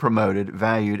equally promoted,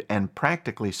 valued, and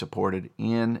practically supported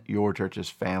in your church's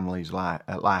family's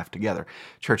life together.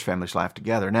 Church family's life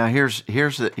together. Now, here's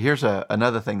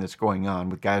another thing that's going on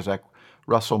with guys like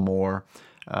Russell Moore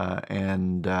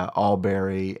and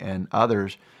Alberry and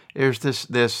others. There's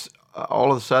this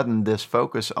all of a sudden this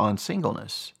focus on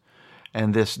singleness.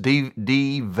 And this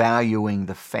devaluing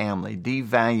the family,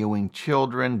 devaluing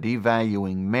children,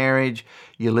 devaluing marriage.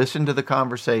 You listen to the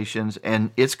conversations,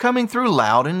 and it's coming through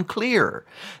loud and clear.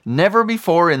 Never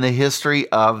before in the history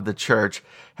of the church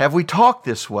have we talked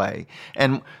this way.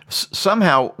 And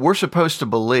somehow we're supposed to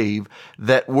believe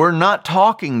that we're not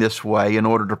talking this way in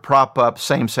order to prop up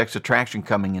same-sex attraction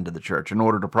coming into the church, in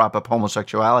order to prop up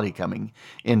homosexuality coming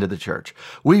into the church.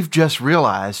 We've just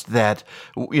realized that,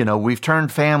 we've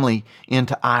turned family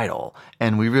into idol,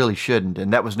 and we really shouldn't.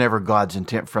 And that was never God's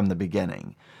intent from the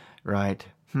beginning, right?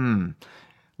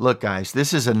 Look, guys,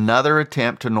 this is another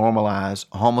attempt to normalize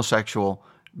homosexual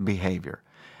behavior.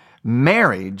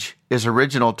 Marriage is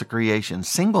original to creation.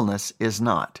 Singleness is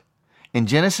not. In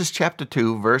Genesis chapter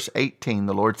 2, verse 18,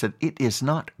 the Lord said, "It is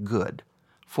not good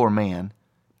for man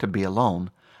to be alone.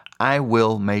 I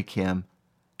will make him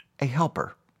a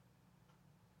helper."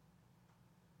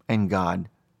 And God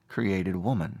created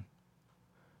woman.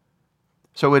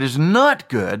 So it is not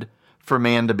good for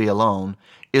man to be alone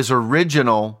is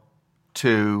original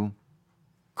to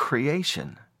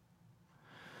creation.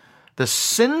 The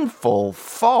sinful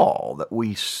fall that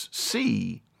we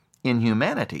see in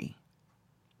humanity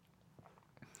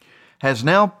has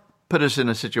now put us in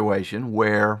a situation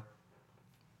where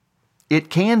it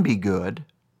can be good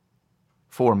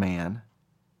for man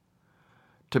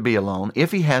to be alone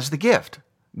if he has the gift.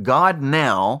 God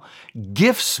now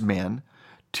gifts men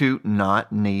to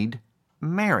not need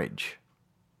marriage.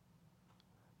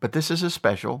 But this is a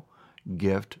special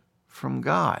gift from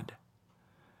God.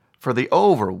 For the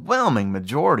overwhelming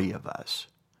majority of us,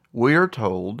 we are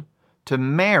told to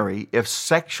marry if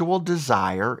sexual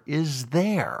desire is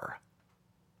there.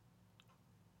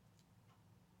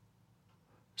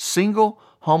 Single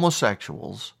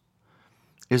homosexuals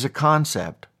is a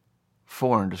concept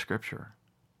foreign to Scripture.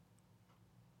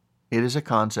 It is a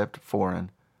concept foreign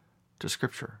to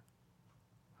Scripture.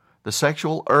 The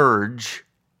sexual urge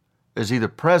is either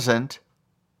present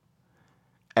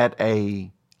at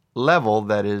a level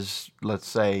that is, let's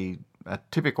say, a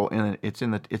typical. It's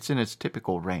in its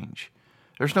typical range.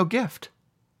 There's no gift.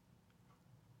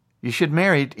 You should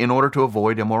marry in order to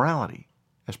avoid immorality,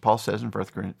 as Paul says in 1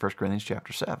 Corinthians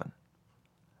chapter 7.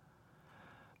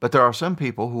 But there are some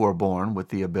people who are born with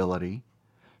the ability,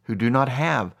 who do not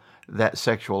have that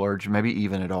sexual urge, maybe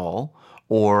even at all,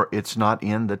 or it's not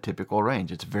in the typical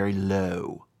range. It's very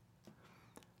low.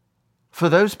 For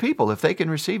those people, if they can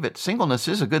receive it, singleness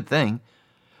is a good thing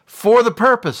for the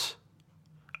purpose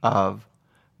of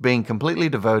being completely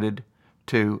devoted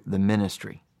to the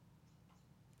ministry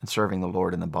and serving the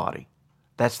Lord in the body.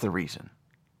 That's the reason,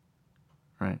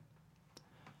 right?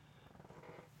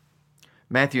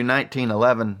 Matthew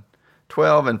 19:11,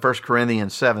 12, and 1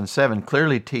 Corinthians 7:7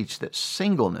 clearly teach that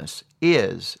singleness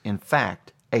is, in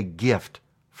fact, a gift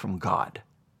from God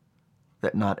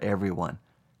that not everyone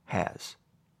has.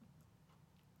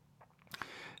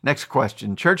 Next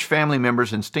question. Church family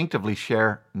members instinctively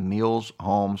share meals,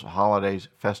 homes, holidays,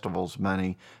 festivals,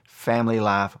 money, family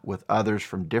life with others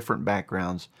from different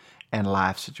backgrounds and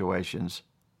life situations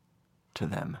to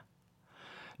them.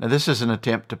 Now, this is an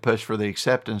attempt to push for the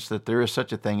acceptance that there is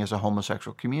such a thing as a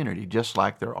homosexual community, just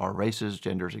like there are races,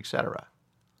 genders, etc.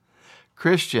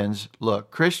 Christians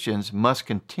must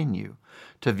continue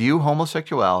to view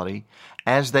homosexuality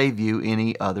as they view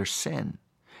any other sin,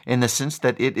 in the sense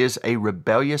that it is a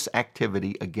rebellious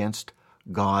activity against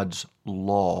God's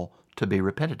law to be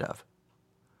repented of.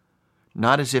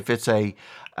 Not as if it's a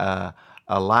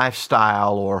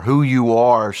lifestyle or who you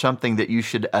are, or something that you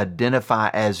should identify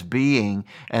as being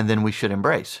and then we should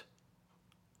embrace.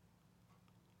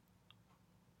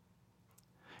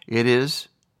 It is,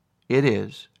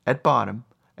 at bottom,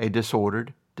 a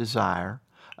disordered desire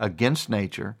against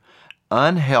nature,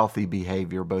 unhealthy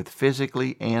behavior both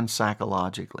physically and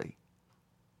psychologically.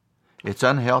 It's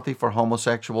unhealthy for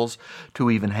homosexuals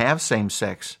to even have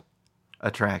same-sex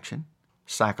attraction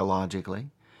psychologically,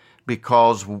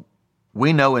 because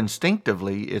we know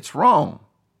instinctively it's wrong.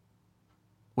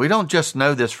 We don't just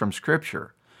know this from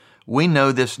Scripture. We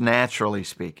know this naturally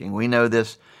speaking. We know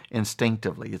this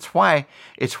instinctively. It's why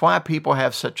people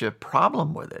have such a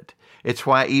problem with it. It's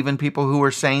why even people who are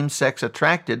same-sex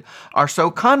attracted are so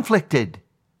conflicted.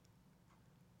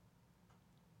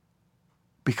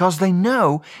 Because they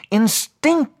know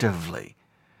instinctively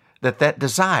that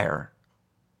desire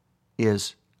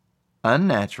is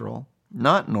unnatural,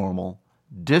 not normal,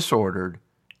 disordered,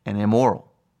 and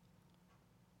immoral.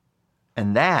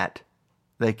 And that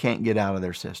they can't get out of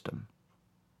their system.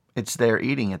 It's there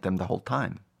eating at them the whole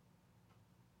time.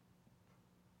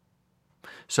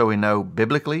 So we know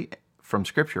biblically from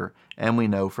Scripture, and we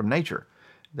know from nature,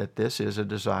 that this is a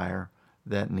desire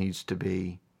that needs to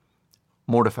be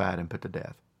mortified and put to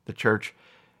death. The church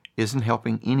isn't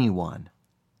helping anyone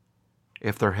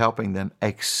if they're helping them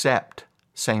accept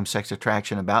same-sex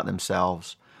attraction about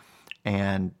themselves,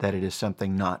 and that it is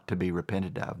something not to be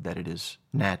repented of, that it is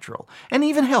natural and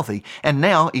even healthy, and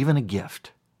now even a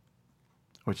gift,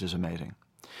 which is amazing.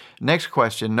 Next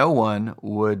question. No one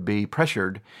would be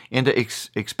pressured into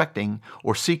expecting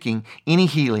or seeking any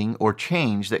healing or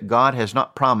change that God has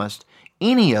not promised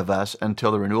any of us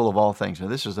until the renewal of all things. Now,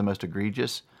 this is the most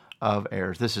egregious of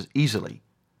errors. This is easily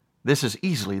This is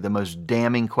easily the most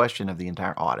damning question of the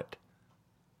entire audit.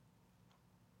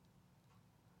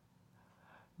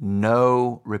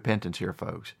 No repentance here,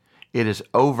 folks. It is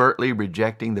overtly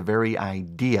rejecting the very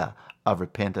idea of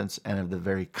repentance and of the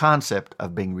very concept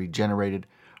of being regenerated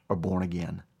or born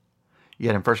again.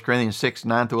 Yet in 1 Corinthians 6,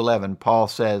 9 through 11, Paul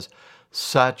says,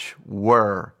 such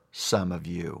were some of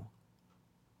you.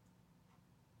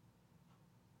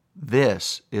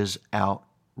 This is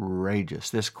outrageous.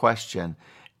 This question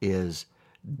is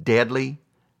deadly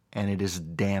and it is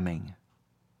damning.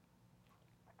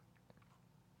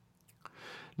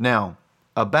 Now,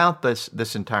 about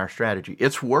this entire strategy,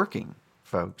 it's working,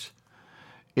 folks.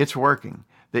 It's working.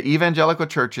 The evangelical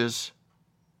churches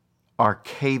are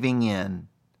caving in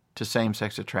to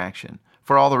same-sex attraction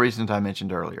for all the reasons I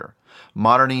mentioned earlier.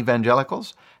 Modern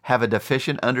evangelicals have a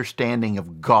deficient understanding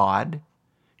of God,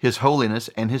 His holiness,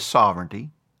 and His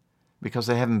sovereignty because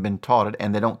they haven't been taught it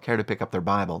and they don't care to pick up their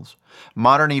Bibles.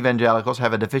 Modern evangelicals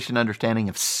have a deficient understanding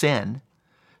of sin,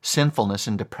 sinfulness,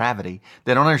 and depravity.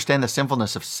 They don't understand the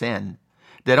sinfulness of sin.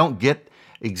 They don't get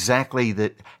exactly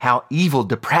how evil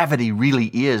depravity really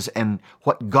is and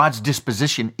what God's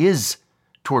disposition is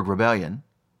toward rebellion.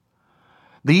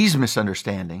 These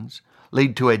misunderstandings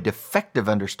lead to a defective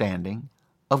understanding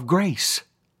of grace.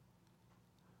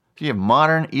 So you have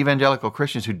modern evangelical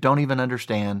Christians who don't even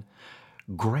understand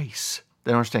grace.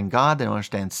 They don't understand God, they don't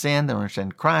understand sin, they don't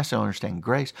understand Christ, they don't understand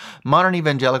grace. Modern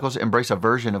evangelicals embrace a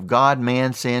version of God,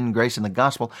 man, sin, grace, and the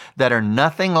gospel that are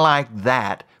nothing like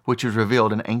that which is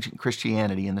revealed in ancient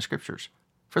Christianity in the Scriptures,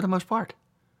 for the most part.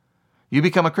 You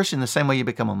become a Christian the same way you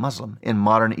become a Muslim in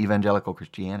modern evangelical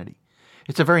Christianity.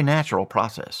 It's a very natural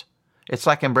process. It's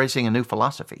like embracing a new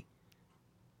philosophy.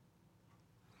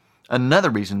 Another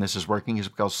reason this is working is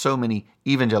because so many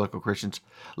evangelical Christians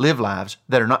live lives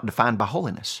that are not defined by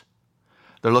holiness.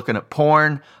 They're looking at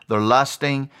porn, they're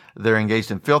lusting, they're engaged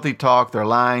in filthy talk, they're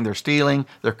lying, they're stealing,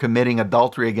 they're committing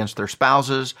adultery against their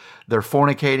spouses, they're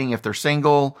fornicating if they're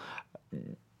single.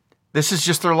 This is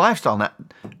just their lifestyle. Now,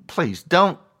 please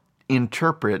don't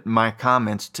interpret my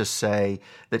comments to say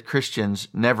that Christians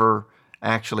never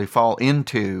actually fall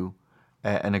into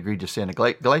an egregious sin.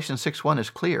 Galatians 6:1 is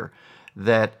clear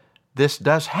that this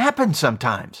does happen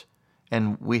sometimes,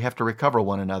 and we have to recover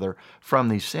one another from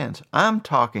these sins. I'm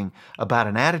talking about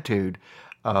an attitude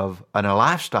of a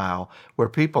lifestyle where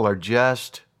people are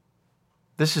just,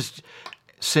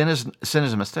 sin is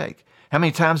a mistake. How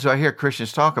many times do I hear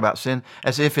Christians talk about sin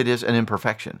as if it is an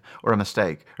imperfection or a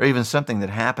mistake or even something that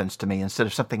happens to me instead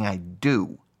of something I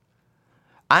do?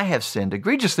 I have sinned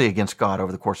egregiously against God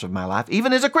over the course of my life,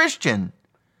 even as a Christian.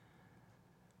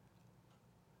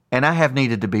 And I have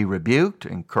needed to be rebuked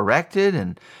and corrected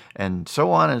and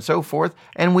so on and so forth.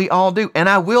 And we all do. And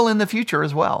I will in the future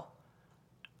as well.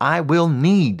 I will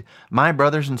need my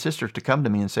brothers and sisters to come to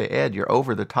me and say, Ed, you're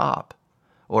over the top.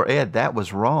 Or Ed, that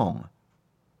was wrong.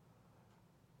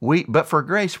 But for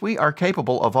grace, we are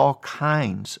capable of all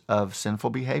kinds of sinful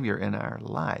behavior in our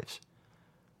lives.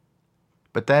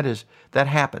 But that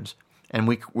happens. And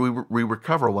we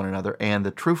recover one another. And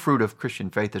the true fruit of Christian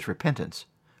faith is repentance.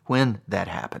 When that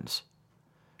happens,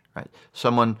 right?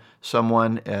 Someone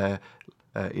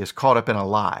is caught up in a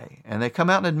lie, and they come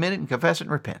out and admit it and confess it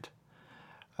and repent.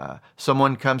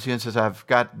 Someone comes to you and says, "I've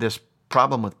got this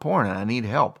problem with porn and I need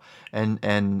help," and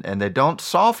they don't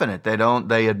soften it.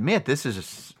 They admit this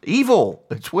is evil.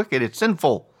 It's wicked. It's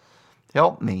sinful.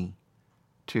 Help me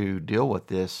to deal with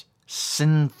this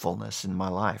sinfulness in my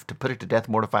life, to put it to death,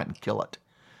 mortify it, and kill it.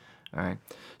 All right.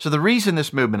 So the reason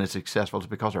this movement is successful is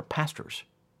because our pastors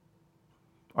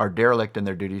are derelict in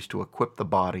their duties to equip the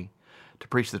body to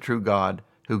preach the true God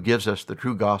who gives us the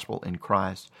true gospel in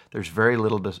Christ. There's very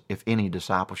little, if any,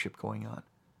 discipleship going on.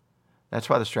 That's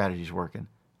why the strategy is working.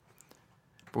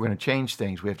 If we're going to change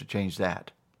things, we have to change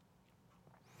that.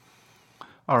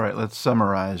 All right, let's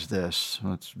summarize this.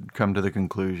 Let's come to the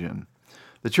conclusion.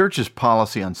 The church's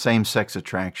policy on same-sex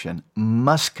attraction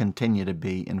must continue to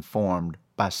be informed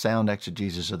by sound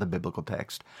exegesis of the biblical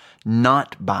text,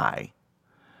 not by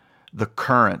the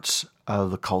currents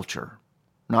of the culture,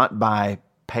 not by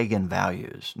pagan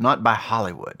values, not by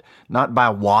Hollywood, not by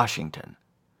Washington,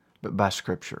 but by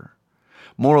Scripture.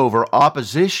 Moreover,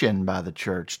 opposition by the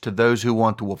church to those who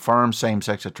want to affirm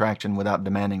same-sex attraction without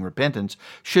demanding repentance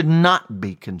should not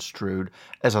be construed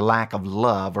as a lack of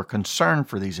love or concern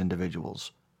for these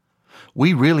individuals.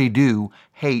 We really do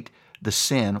hate the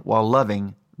sin while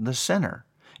loving the sinner.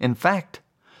 In fact,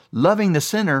 loving the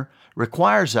sinner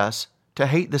requires us to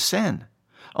hate the sin.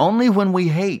 Only when we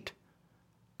hate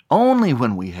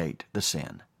the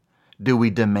sin do we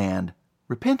demand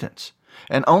repentance.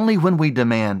 And only when we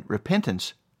demand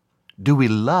repentance Do we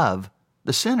love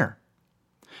the sinner?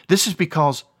 This is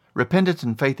because repentance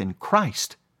and faith in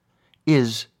Christ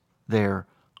is their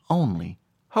only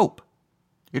hope.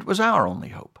 It was our only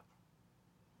hope.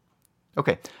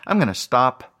 Okay, I'm going to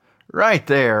stop right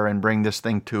there and bring this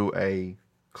thing to a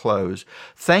close.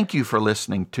 Thank you for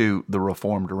listening to The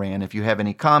Reformed Rant. If you have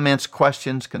any comments,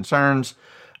 questions, concerns,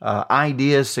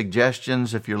 ideas,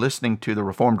 suggestions, if you're listening to The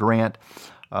Reformed Rant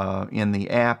in the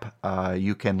app,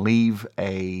 you can leave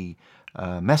a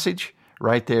message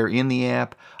right there in the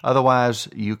app. Otherwise,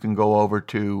 you can go over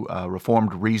to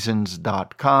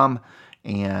reformedreasons.com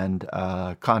and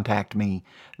contact me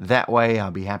that way.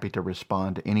 I'll be happy to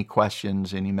respond to any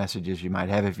questions, any messages you might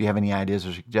have. If you have any ideas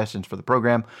or suggestions for the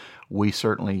program, we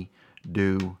certainly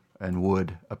do and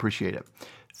would appreciate it.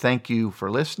 Thank you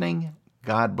for listening.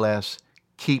 God bless.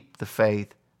 Keep the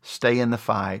faith. Stay in the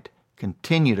fight.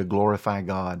 Continue to glorify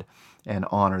God and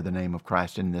honor the name of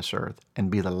Christ in this earth and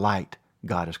be the light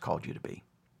God has called you to be.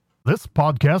 This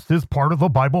podcast is part of the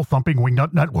Bible-Thumping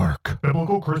Wingnut Network,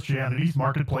 Biblical Christianity's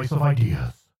marketplace of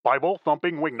ideas.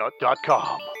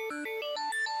 BibleThumpingWingnut.com.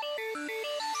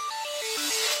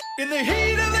 In the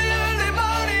heat of the early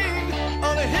morning,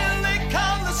 on a hill